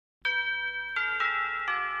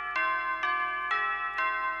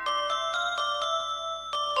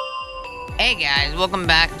Hey guys, welcome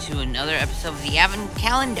back to another episode of the Advent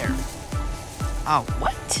Calendar. Oh,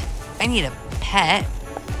 what? I need a pet.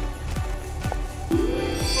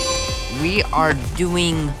 We are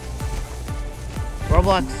doing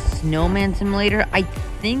Roblox Snowman Simulator. I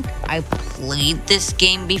think I played this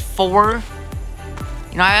game before.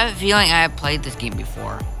 You know, I have a feeling I have played this game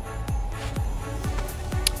before.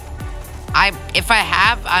 If I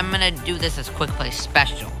have, I'm gonna do this as Quick Play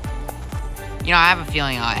Special. You know, I have a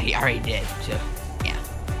feeling I already did, so, yeah.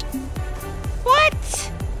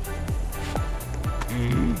 What?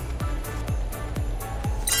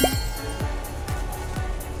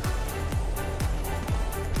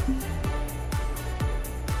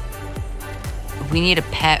 We need a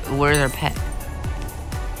pet. Where's our pet?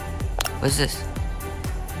 What's this?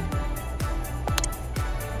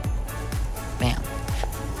 Bam.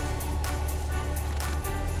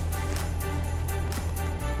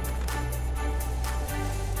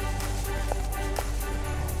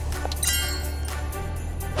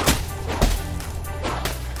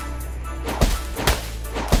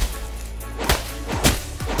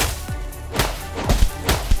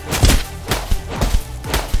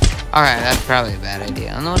 Alright, that's probably a bad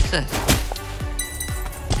idea. I don't know what's this.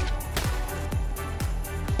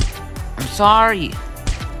 I'm sorry.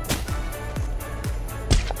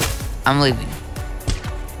 I'm leaving.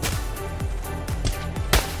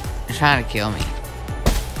 You're trying to kill me.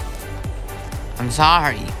 I'm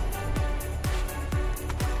sorry.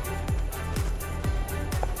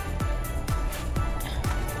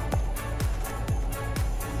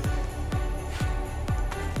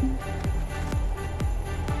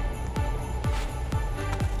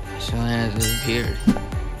 Selena disappeared.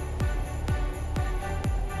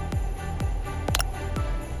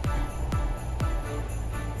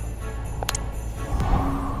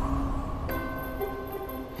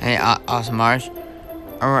 Hey, awesome Marsh.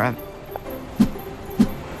 Alright.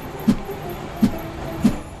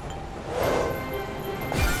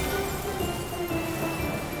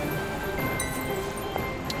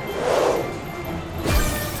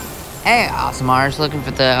 Hey, awesome Marsh, looking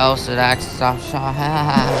for the house that access off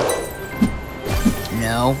shot.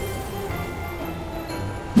 No.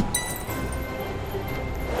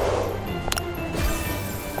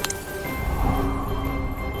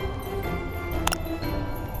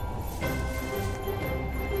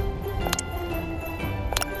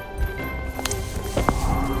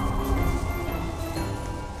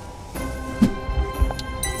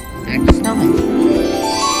 Back to Snowman.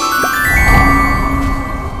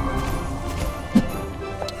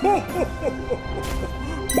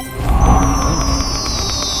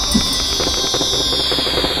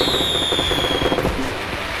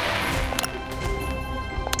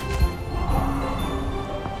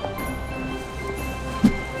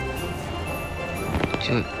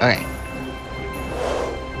 Okay.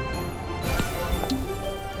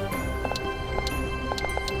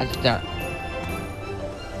 Let's start.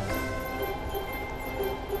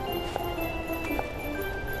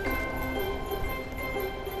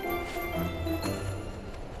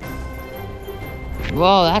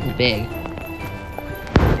 Whoa, that's big.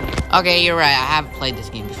 Okay, you're right. I have played this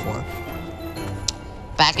game before.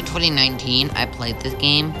 Back in 2019, I played this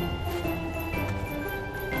game.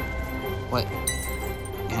 What?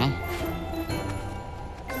 Okay.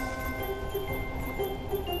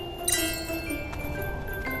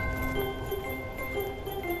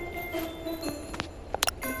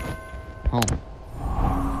 Home.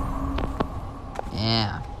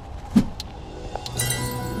 Yeah.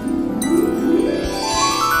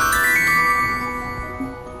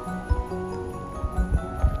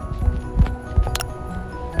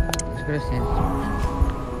 Let's go to Sandstorm.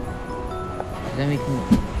 Then we can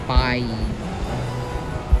buy.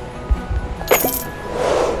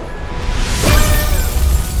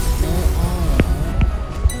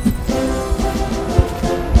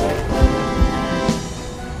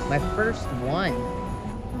 My first one.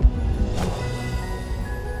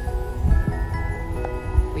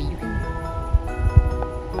 Wait, you can.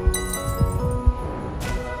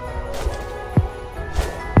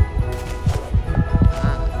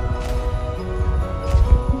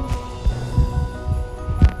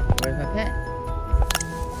 Where's my pet?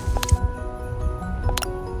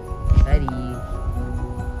 Ready.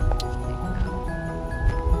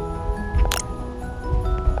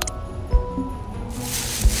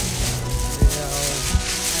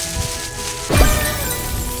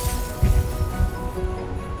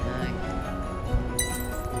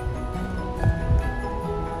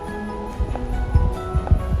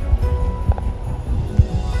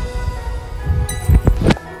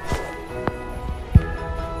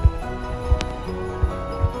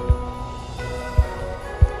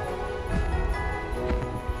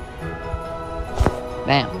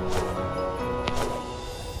 Bam.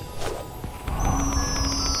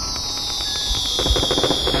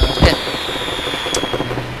 Okay.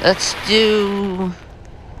 Let's do...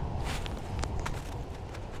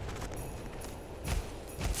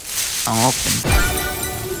 I'll open.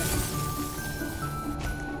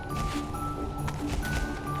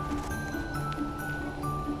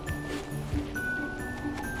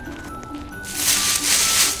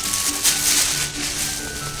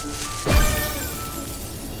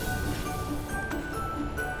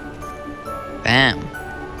 Bam.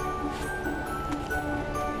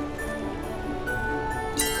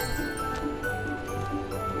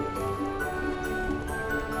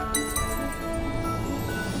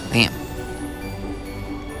 Bam.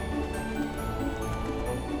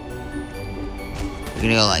 We're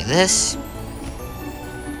gonna go like this.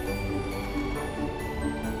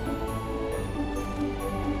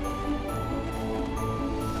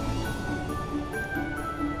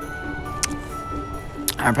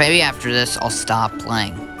 Or maybe after this, I'll stop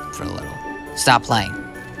playing for a little. Stop playing.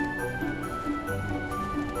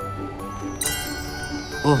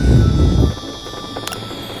 Ooh.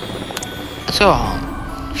 Let's go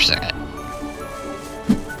home for a second.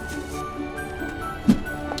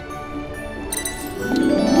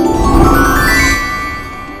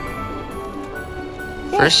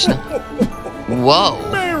 First,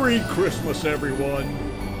 whoa. Merry Christmas, everyone.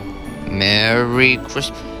 Merry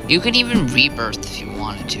Christmas. You could even rebirth if you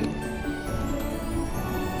wanted to.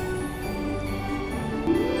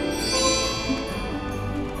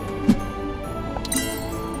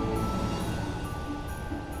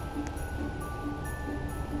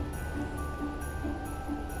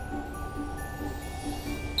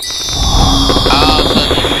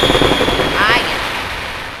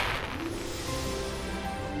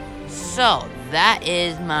 So that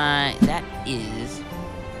is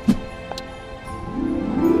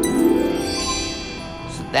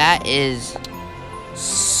that is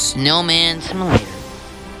Snowman Simulator.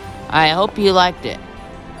 I hope you liked it.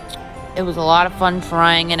 It was a lot of fun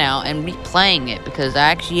trying it out and replaying it because I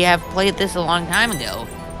actually have played this a long time ago.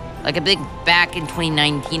 Like I think back in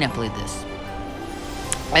 2019 I played this.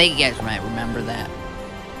 I think you guys might remember that.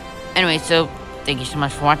 Anyway, so thank you so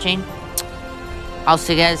much for watching. I'll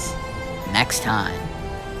see you guys next time.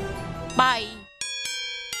 Bye.